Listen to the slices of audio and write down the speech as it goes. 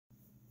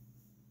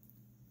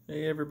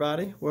Hey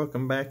everybody,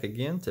 welcome back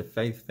again to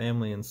Faith,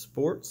 Family, and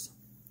Sports.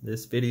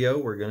 This video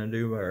we're going to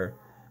do our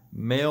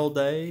mail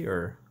day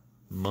or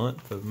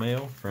month of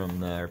mail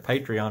from our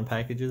Patreon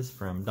packages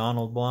from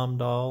Donald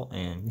Blomdahl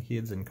and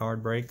Kids and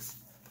Card Breaks.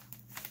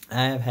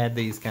 I have had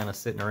these kind of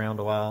sitting around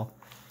a while,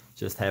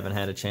 just haven't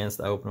had a chance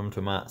to open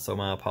them so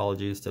my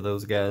apologies to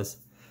those guys.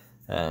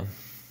 I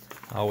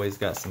always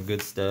got some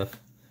good stuff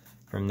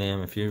from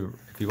them. If you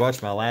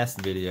watched my last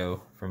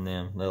video from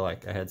them, I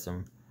had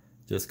some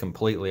just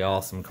completely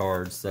awesome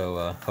cards,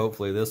 so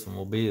hopefully this one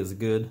will be as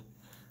good.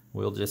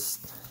 We'll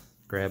just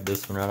grab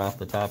this one right off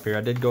the top here.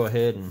 I did go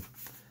ahead and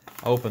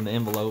open the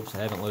envelopes.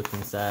 I haven't looked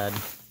inside.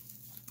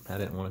 I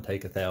didn't want to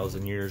take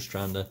 1,000 years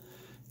trying to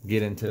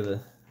get into the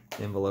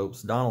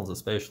envelopes. Donald's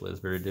especially is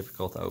very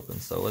difficult to open,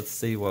 so let's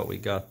see what we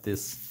got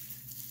this.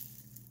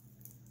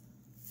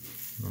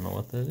 I don't know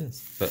what that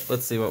is, but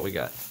let's see what we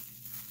got.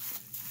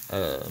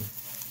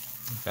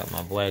 Got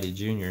my Vladdy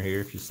Jr. here.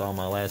 If you saw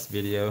my last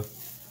video,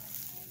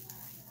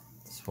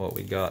 what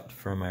we got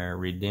from our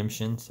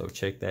redemption, so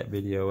check that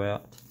video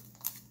out.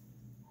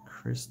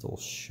 Crystal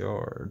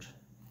Shard.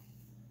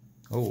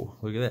 Oh,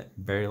 look at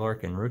that Barry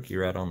Larkin rookie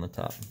right on the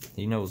top.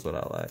 He knows what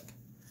I like.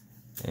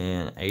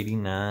 And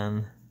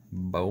 89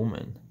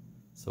 Bowman.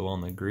 So on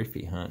the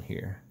Griffey hunt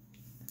here.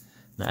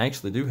 Now I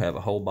actually do have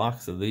a whole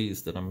box of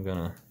these that I'm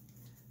gonna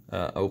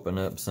open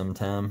up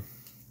sometime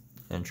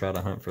and try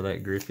to hunt for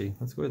that Griffey.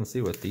 Let's go ahead and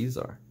see what these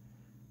are.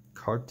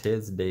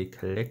 Cartes de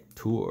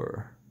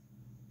Collector.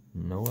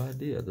 No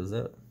idea. Does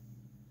that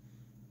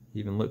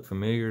even look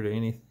familiar to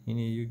any of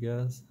you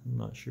guys? I'm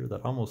not sure.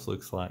 That almost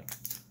looks like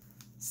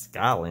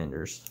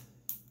Skylanders.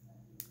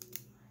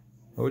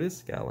 Oh, it is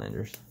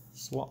Skylanders.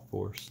 Swap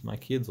Force. My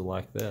kids will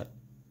like that.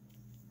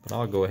 But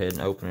I'll go ahead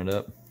and open it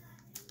up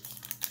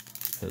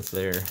because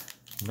they're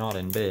not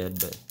in bed,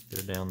 but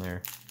they're down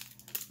there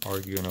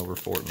arguing over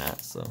Fortnite.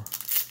 So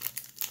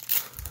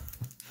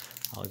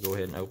I'll go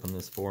ahead and open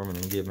this for them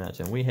and then give them out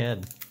to them. We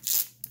had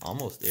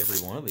almost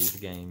every one of these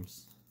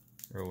games.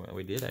 Or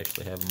we did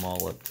actually have them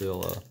all up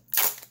till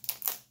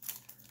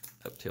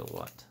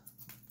what?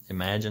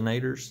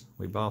 Imaginators.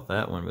 We bought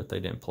that one, but they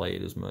didn't play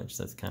it as much.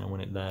 That's kind of when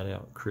it died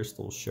out.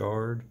 Crystal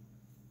Shard.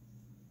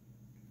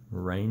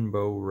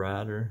 Rainbow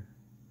Rider.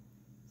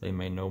 They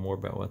may know more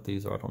about what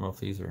these are. I don't know if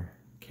these are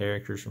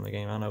characters from the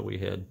game. I know we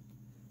had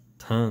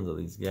tons of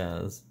these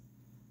guys.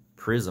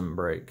 Prism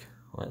Break.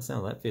 Well,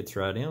 that fits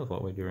right in with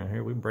what we do around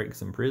here. We break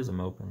some prism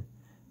open.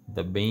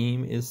 The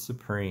beam is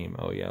supreme.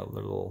 Oh yeah, the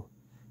little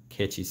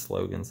catchy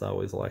slogans. I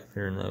always like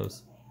hearing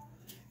those.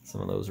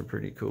 Some of those are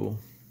pretty cool.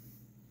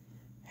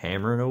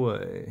 Hammering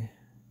away.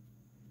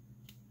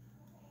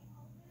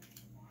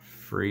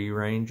 Free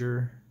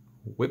Ranger.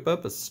 Whip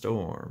up a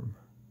storm.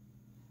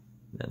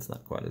 That's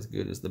not quite as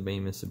good as the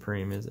beam is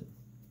supreme, is it?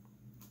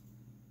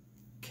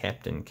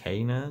 Captain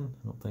K9.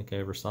 I don't think I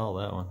ever saw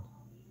that one.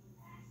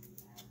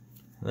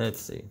 Let's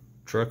see.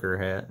 Trucker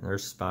hat.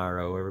 There's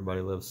Spyro.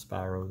 Everybody loves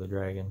Spyro the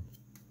Dragon.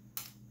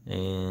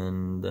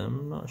 And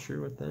I'm not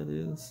sure what that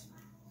is.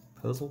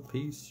 Puzzle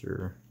piece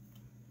or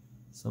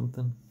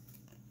something.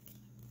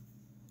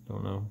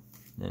 Don't know.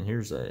 And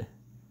here's a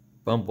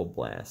Bumble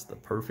Blast, the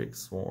Perfect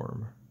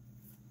Swarm.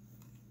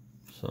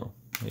 So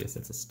I guess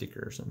that's a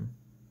sticker or something.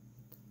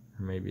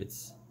 Or maybe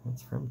it's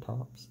from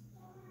Topps.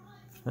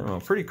 I don't know.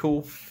 Pretty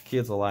cool.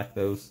 Kids will like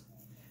those.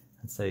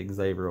 I'd say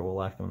Xavier will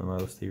like them the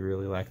most. He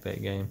really liked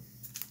that game.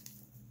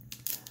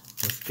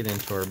 Let's get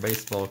into our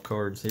baseball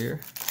cards here.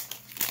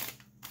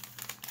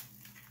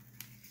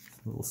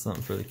 A little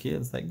something for the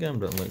kids. That gum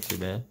doesn't look too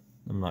bad.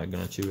 I'm not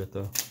gonna chew it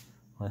though.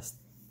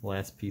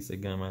 Last piece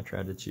of gum I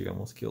tried to chew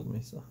almost killed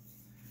me, so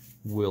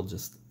we'll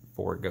just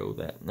forego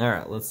that.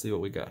 Alright, let's see what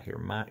we got here.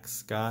 Mike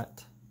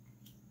Scott.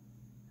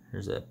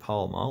 Here's that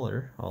Paul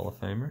Mahler, Hall of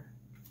Famer.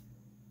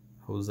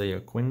 Jose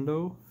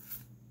Oquendo.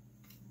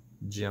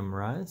 Jim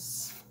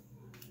Rice.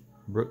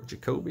 Brooke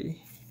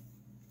Jacoby.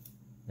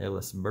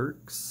 Ellis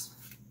Burks.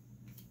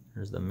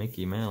 There's the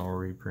Mickey Mantle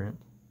reprint.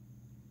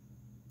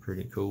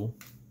 Pretty cool.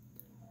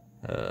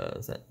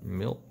 Is that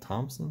Milt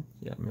Thompson?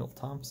 Yeah, Milt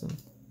Thompson.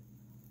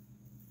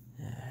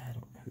 I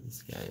don't know who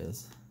this guy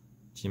is.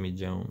 Jimmy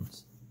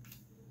Jones.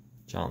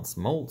 John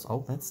Smoltz.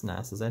 Oh, that's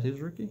nice. Is that his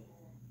rookie?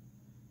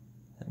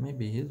 That may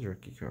be his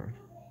rookie card.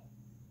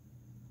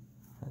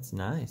 That's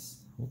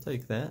nice. We'll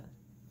take that.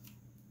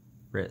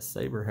 Brett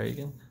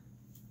Saberhagen.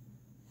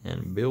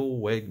 And Bill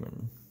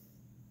Wegman.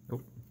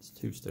 Oh, it's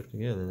two stuck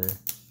together there.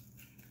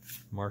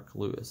 Mark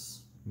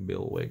Lewis.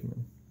 Bill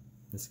Wegman.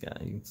 This guy,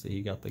 you can see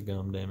he got the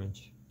gum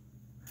damage.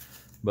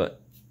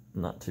 But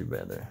not too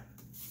bad there.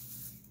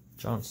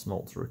 John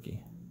Smoltz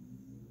rookie.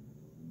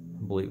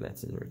 I believe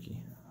that's his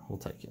rookie. We'll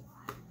take it.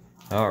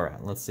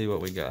 Alright, let's see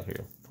what we got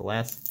here. The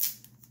last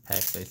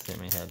pack they sent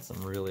me had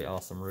some really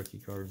awesome rookie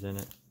cards in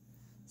it.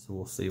 So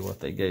we'll see what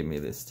they gave me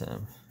this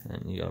time.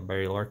 And you got a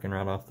Barry Larkin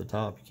right off the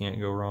top. You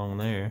can't go wrong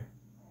there.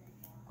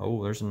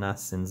 Oh, there's a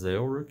nice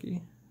Senzel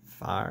rookie.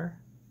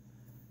 Fire.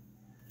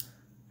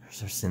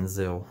 There's our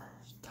Senzel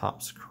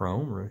Topps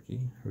Chrome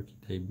rookie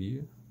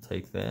debut.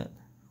 Take that.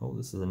 Oh,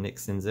 this is a Nick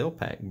Senzel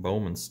pack.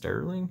 Bowman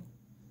Sterling.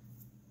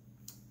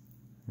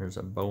 There's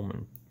a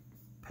Bowman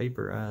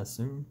paper, I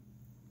assume.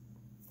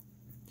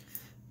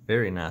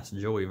 Very nice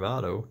Joey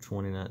Votto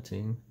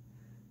 2019.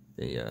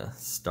 The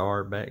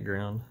star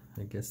background.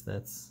 I guess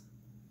that's,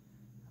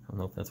 I don't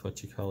know if that's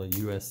what you call a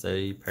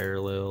USA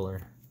parallel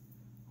or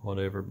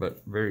whatever,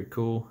 but very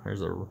cool.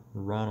 There's a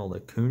Ronald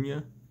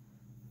Acuna.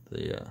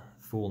 The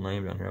full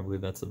name down here, I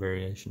believe that's a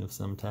variation of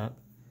some type.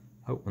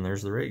 Oh, and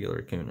there's the regular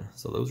Acuna,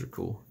 so those are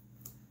cool.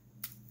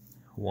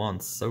 Juan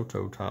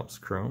Soto Topps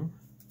Chrome.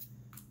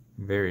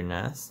 Very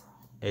nice.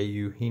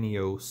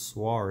 Eugenio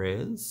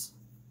Suarez.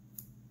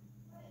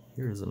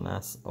 Here's a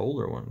nice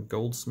older one.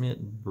 Goldsmith,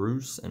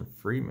 Bruce, and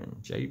Freeman.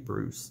 Jay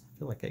Bruce. I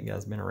feel like that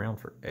guy's been around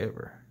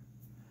forever.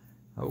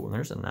 Oh, and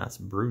there's a nice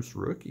Bruce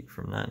rookie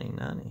from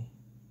 1990.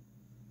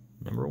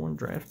 #1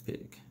 draft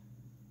pick.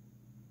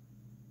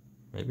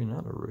 Maybe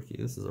not a rookie.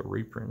 This is a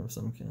reprint of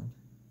some kind.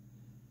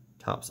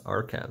 Topps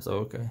Archives. Oh,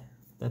 okay.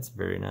 That's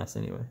very nice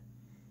anyway.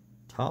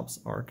 Topps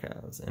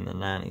Archives in the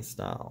 90s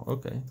style.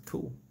 Okay,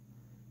 cool.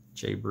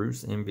 Jay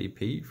Bruce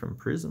MVP from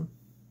Prism.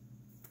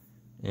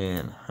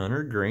 And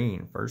Hunter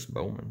Green, first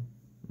Bowman.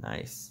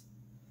 Nice.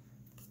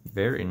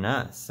 Very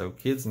nice. So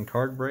kids and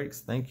card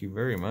breaks, thank you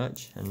very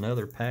much.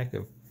 Another pack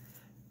of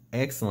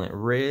excellent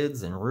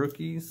reds and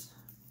rookies.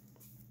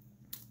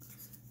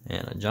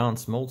 And a John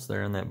Smoltz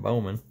there in that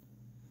Bowman.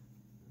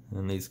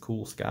 And these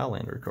cool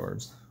Skylander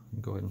cards.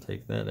 Go ahead and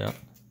take that out.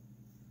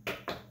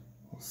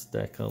 We'll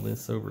stack all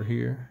this over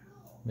here.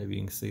 Maybe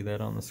you can see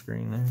that on the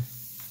screen there.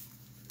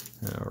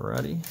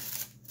 Alrighty.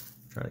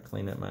 Try to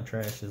clean up my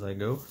trash as I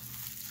go.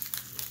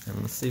 And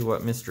let's see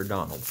what Mr.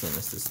 Donald sent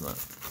us this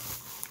month.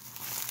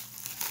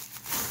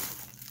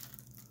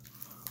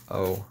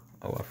 Oh,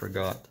 I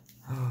forgot.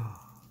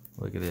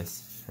 Look at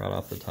this. Right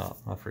off the top.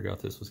 I forgot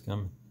this was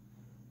coming.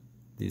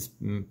 These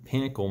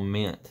Pinnacle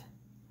Mint.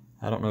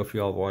 I don't know if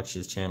y'all watch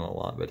his channel a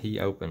lot, but he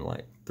opened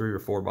like 3 or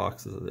 4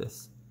 boxes of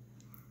this.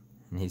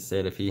 And he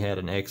said if he had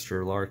an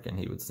extra Larkin,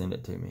 he would send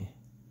it to me.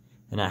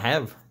 And I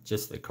have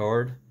just the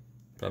card,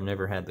 but I've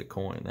never had the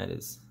coin. That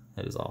is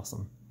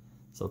awesome.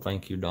 So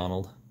thank you,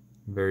 Donald,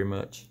 very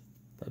much.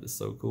 That is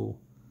so cool.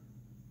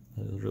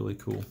 That is really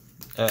cool.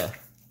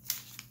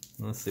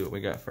 Let's see what we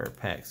got for our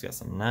packs. Got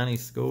some 90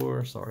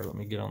 score. Sorry, let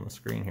me get on the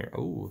screen here.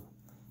 Oh,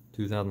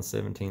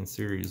 2017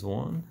 Series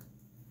 1.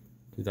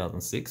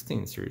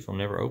 2016 Series. We'll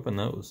never open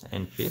those.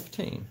 And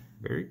 15.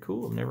 Very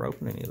cool. I've never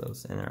opened any of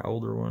those. And our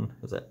older one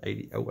was at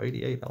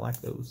 88. I like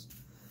those.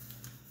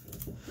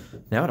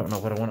 Now I don't know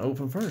what I want to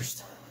open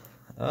first.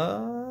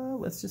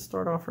 Let's just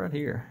start off right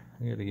here.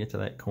 I got to get to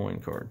that coin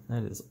card.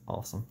 That is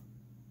awesome.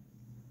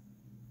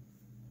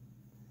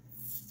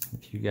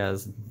 If you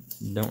guys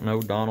don't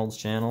know Donald's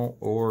channel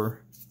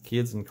or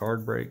Kids and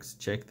Card Breaks,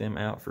 check them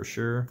out for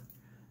sure.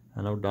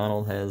 I know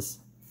Donald has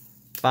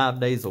 5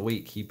 days a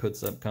week he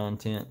puts up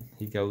content.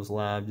 He goes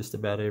live just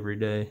about every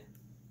day.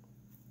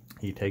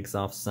 He takes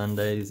off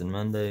Sundays and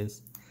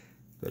Mondays,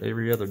 but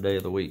every other day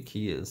of the week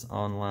he is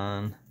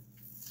online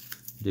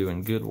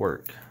doing good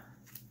work.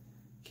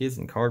 Kids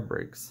and Card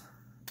Breaks.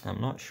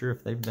 I'm not sure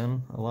if they've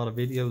done a lot of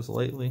videos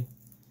lately,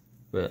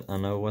 but I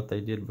know what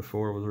they did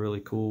before was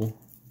really cool.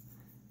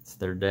 It's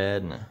their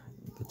dad and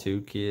the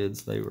 2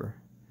 kids. They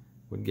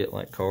would get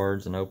like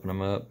cards and open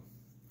them up.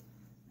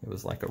 It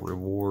was like a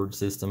reward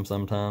system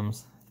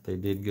sometimes. If they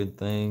did good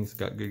things,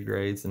 got good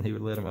grades, and he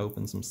would let them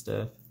open some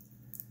stuff.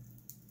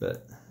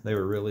 But they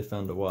were really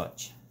fun to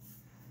watch.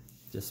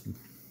 Just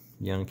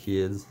young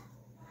kids,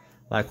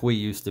 like we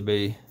used to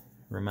be.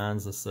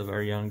 Reminds us of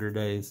our younger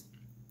days.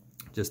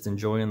 Just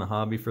enjoying the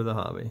hobby for the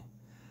hobby.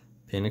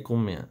 Pinnacle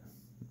Mint.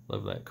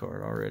 Love that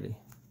card already.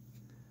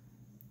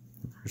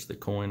 There's the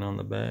coin on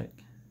the back.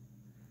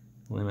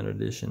 Limited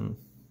edition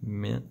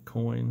mint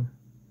coin.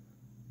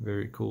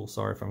 Very cool.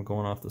 Sorry if I'm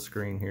going off the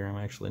screen here. I'm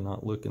actually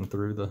not looking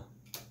through the...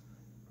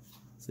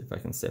 See if I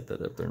can set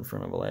that up there in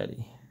front of a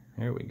laddie.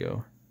 There we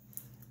go.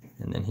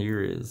 And then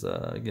here is,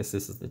 I guess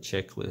this is the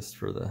checklist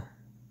for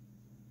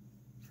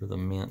the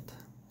mint.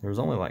 There was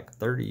only like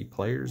 30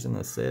 players in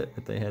the set,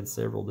 but they had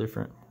several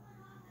different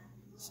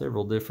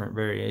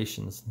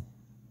variations.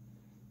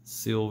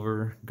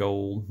 Silver,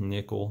 gold,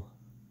 nickel,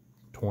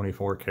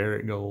 24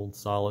 karat gold,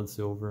 solid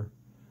silver,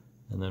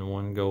 and then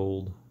 1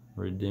 gold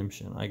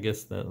redemption. I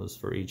guess that was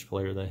for each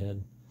player. They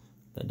had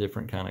that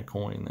different kind of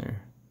coin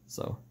there.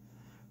 So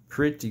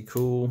pretty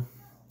cool.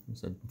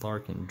 There's a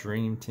Larkin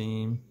Dream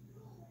Team.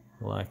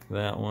 Like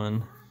that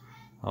one.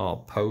 Oh,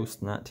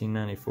 Post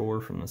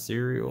 1994 from the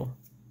cereal.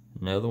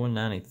 Another one,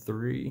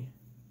 93.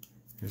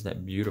 There's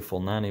that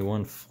beautiful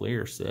 91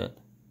 Fleer set.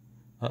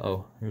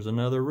 Uh-oh, here's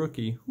another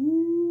rookie.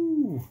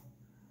 Woo!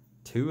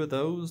 2 of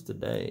those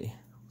today.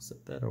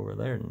 Set that over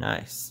there.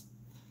 Nice.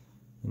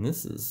 And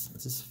this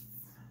is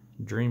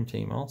Dream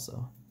Team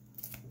also.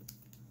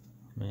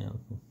 Man,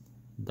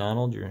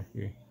 Donald, you're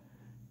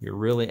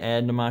really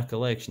adding to my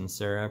collection,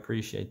 sir. I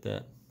appreciate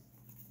that.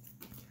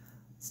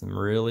 Some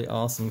really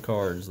awesome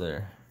cards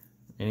there.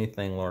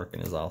 Anything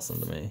Larkin is awesome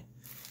to me.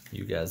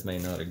 You guys may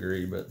not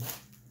agree, but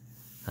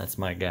that's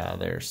my guy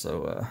there.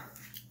 So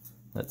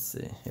let's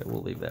see. Yeah,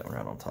 we'll leave that one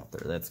right on top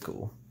there. That's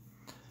cool.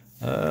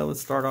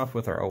 Let's start off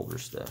with our older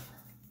stuff.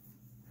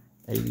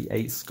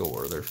 88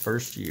 score, their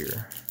first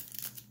year.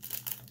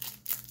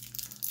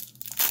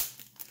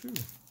 Whew,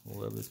 I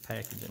love this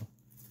packaging.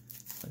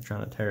 Like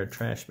trying to tear a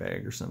trash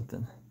bag or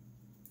something.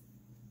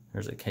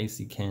 There's a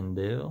Casey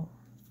Candell,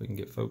 if we can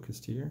get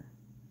focused here.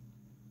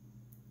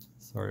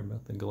 Sorry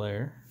about the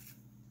glare.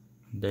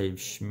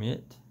 Dave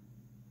Schmidt.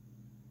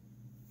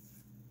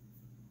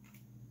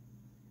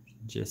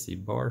 Jesse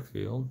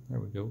Barfield.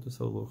 There we go, just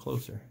a little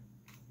closer.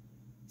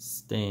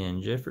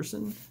 Stan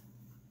Jefferson.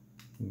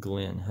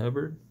 Glenn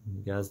Hubbard.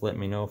 You guys let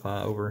me know if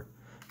I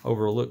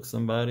overlook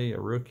somebody, a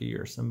rookie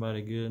or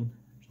somebody good.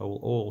 There's an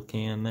old oil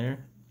can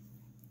there.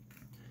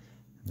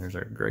 And there's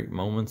our great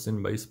moments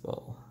in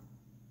baseball.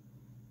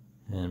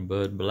 And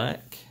Bud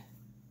Black.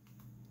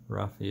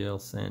 Rafael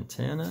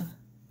Santana.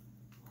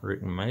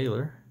 Rick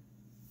Mailer.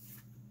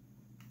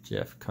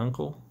 Jeff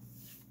Kunkel.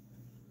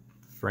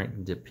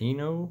 Frank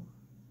DiPino.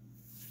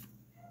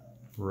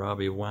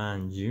 Robbie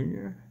Wine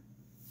Jr.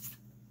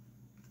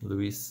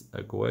 Luis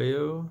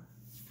Aguayo.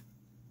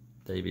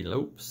 Davey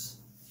Lopes.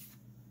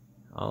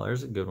 Oh,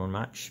 there's a good one.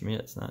 Mike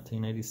Schmidt's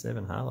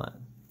 1987 highlight.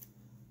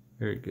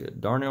 Very good.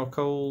 Darnell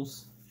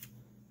Coles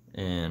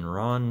and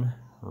Ron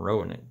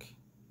Roenick.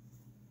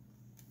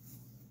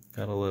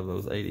 Gotta love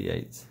those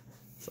 88s.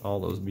 It's all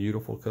those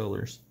beautiful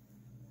colors.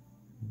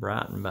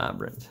 Bright and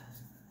vibrant.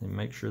 And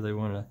make sure they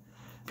went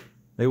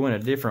a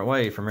different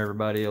way from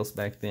everybody else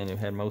back then who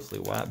had mostly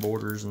white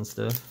borders and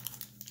stuff.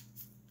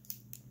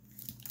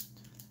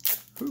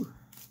 Whew.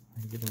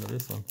 I can get into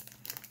this one.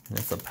 And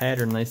it's a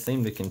pattern they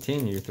seem to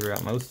continue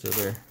throughout most of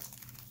their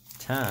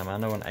time. I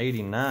know in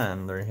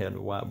 '89 they had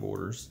white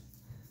borders,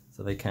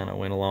 so they kind of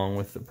went along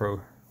with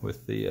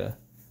the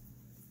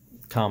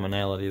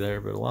commonality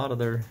there. But a lot of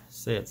their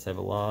sets have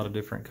a lot of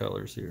different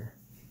colors here.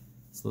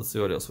 So let's see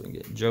what else we can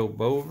get. Joe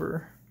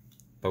Bover,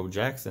 Bo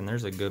Jackson.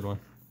 There's a good one.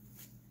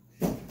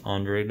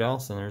 Andre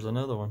Dawson. There's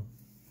another one.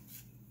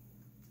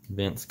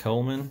 Vince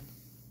Coleman,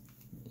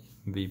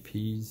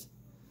 VPs.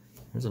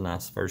 There's a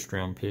nice first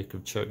round pick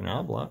of Chuck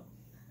Knobloch.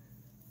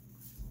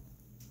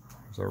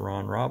 There's a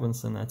Ron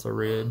Robinson, that's a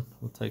red.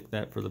 We'll take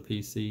that for the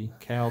PC.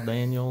 Cal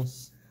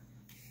Daniels,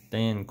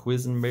 Dan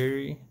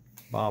Quisenberry,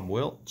 Bob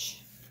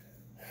Welch,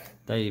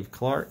 Dave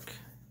Clark,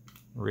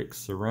 Rick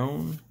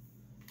Cerrone,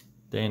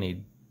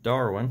 Danny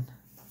Darwin,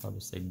 I'll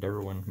just say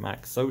Derwin,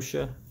 Mike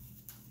Scioscia,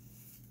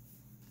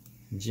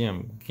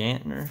 Jim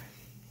Gantner,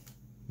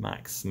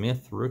 Mike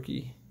Smith,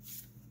 rookie,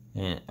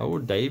 and oh,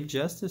 Dave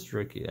Justice,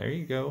 rookie. There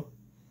you go.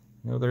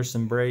 I know there's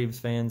some Braves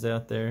fans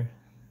out there.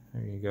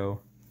 There you go.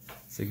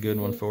 It's a good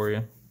one for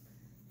you.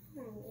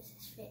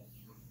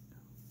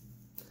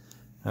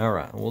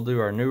 Alright, we'll do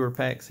our newer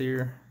packs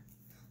here.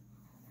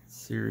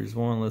 Series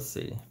 1, let's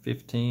see.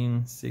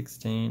 15,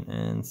 16,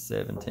 and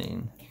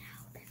 17.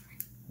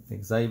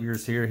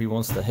 Xavier's here. He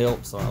wants to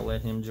help, so I'll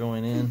let him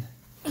join in.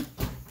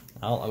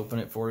 I'll open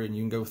it for you and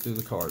you can go through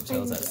the cards.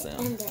 How's that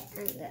sound?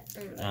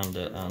 I'm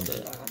dead.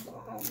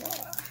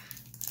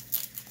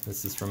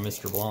 This is from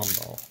Mr.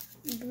 Blomdahl.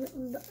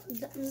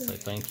 Say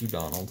thank you,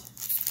 Donald.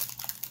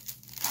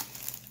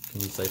 Can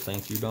you say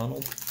thank you,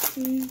 Donald?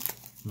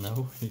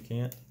 No, you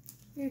can't?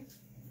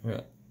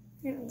 Alright.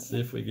 Let's see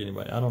if we get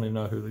anybody. I don't even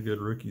know who the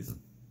good rookies,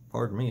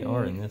 pardon me,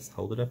 are in this.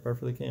 Hold it up there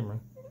for the camera.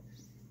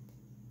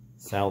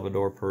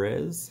 Salvador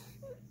Perez.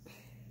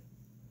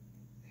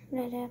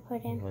 Where did I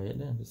put him? Lay it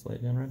down. Just lay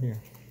it down right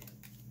here.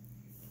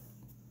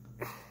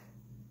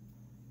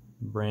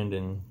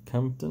 Brandon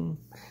Compton.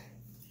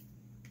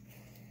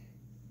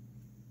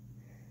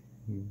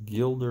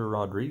 Gilder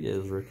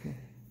Rodriguez, rookie.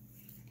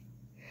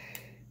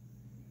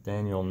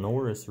 Daniel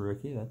Norris,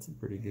 rookie. That's a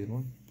pretty good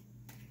one.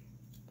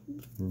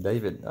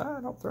 David,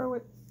 don't throw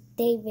it.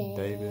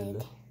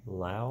 David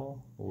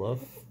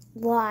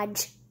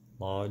Lodge.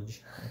 I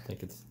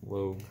think it's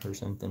Logue or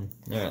something.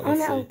 Yeah, let's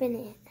see. I want to open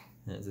it.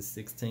 Is it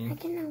 16? I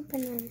can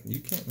open it. You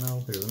can't. No,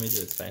 here, let me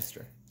do it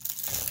faster.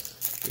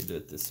 We do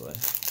it this way.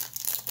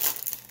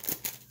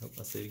 Hope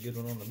I see a good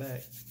one on the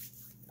back.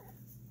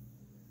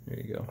 There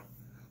you go.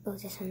 Oh,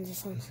 this one.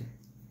 Is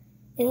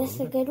this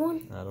a good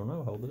one? I don't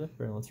know. Hold it up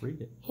there and let's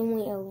read it.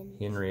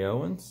 Henry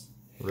Owens,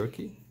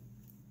 rookie.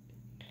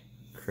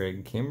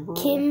 Craig Kimbrell.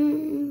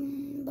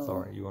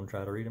 Sorry, you want to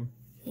try to read them?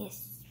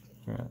 Yes.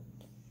 All right.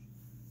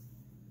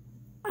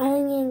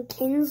 Ian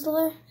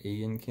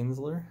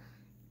Kinsler.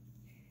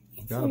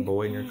 You got a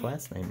boy in your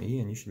class named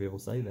Ian. You should be able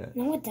to say that.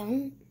 No, I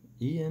don't.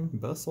 Ian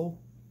Bussell.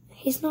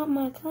 He's not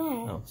my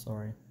class. Oh,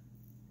 sorry.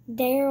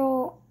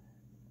 Daryl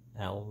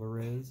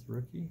Alvarez,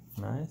 rookie.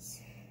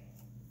 Nice.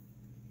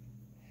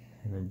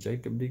 And then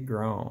Jacob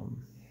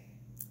DeGrom.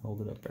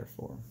 Hold it up there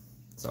for him.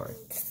 Sorry.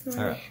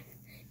 All right.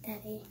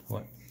 Daddy.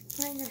 What?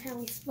 I don't know how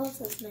he spells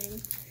his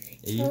name.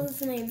 He spells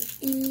his name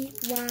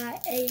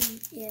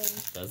E-Y-A-N.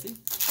 Does he?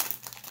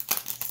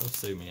 So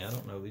sue me. I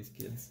don't know these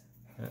kids.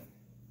 Right.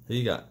 Who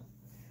you got?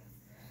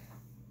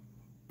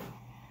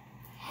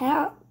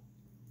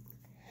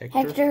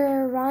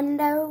 Hector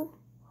Rondon.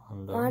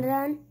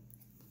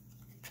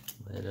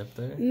 Lay it up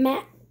there.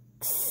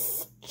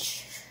 Max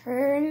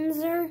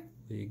Scherzer.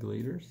 League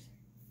leaders.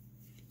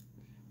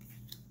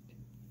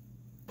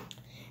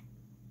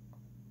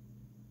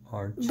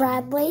 Archie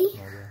Bradley.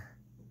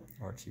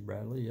 Archie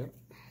Bradley, yep.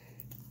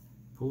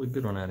 Pull a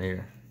good one out of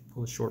here.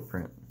 Pull a short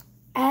print.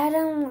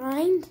 Adam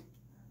Lined.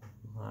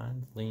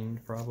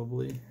 Leaned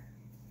probably.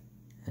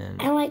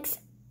 And Alex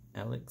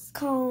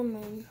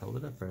Coleman. Hold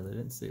it up there, they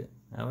didn't see it.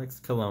 Alex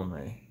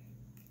Coleman.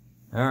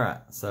 Alright,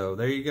 so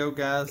there you go,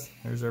 guys.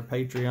 There's our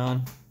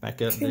Patreon.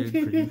 Back up, dude.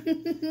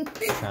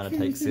 Trying to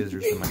take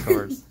scissors to my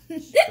cards.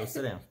 Go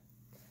sit down.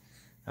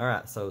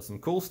 Alright, so some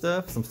cool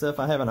stuff. Some stuff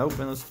I haven't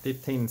opened. Those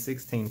 15 and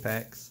 16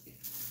 packs.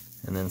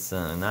 And then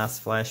some nice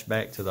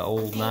flashback to the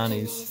old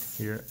 90s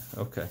here.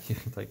 Okay, you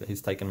can take that.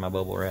 He's taking my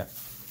bubble wrap.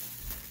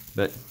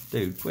 But,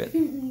 dude, quit.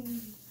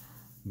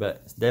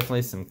 But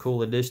definitely some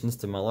cool additions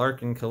to my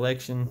Larkin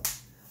collection.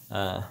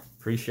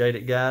 Appreciate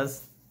it,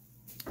 guys.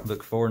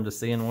 Look forward to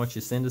seeing what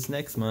you send us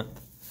next month.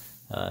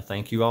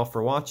 Thank you all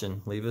for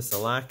watching. Leave us a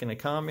like and a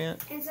comment.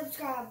 And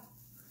subscribe.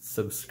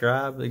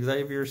 Subscribe,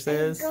 Xavier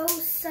says. And go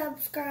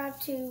subscribe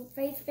to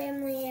Faith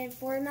Family and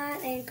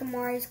Fortnite and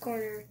Kamari's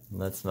Corner.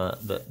 That's not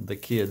the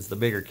kids. The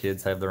bigger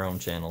kids have their own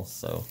channels.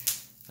 So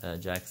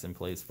Jackson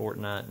plays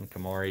Fortnite and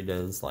Kamari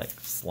does like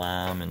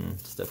slime and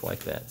stuff like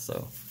that.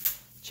 So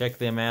check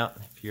them out.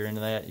 If you're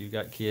into that, you've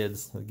got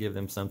kids, give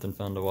them something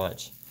fun to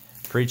watch.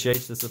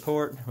 Appreciate the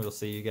support. We'll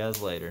see you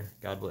guys later.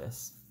 God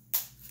bless.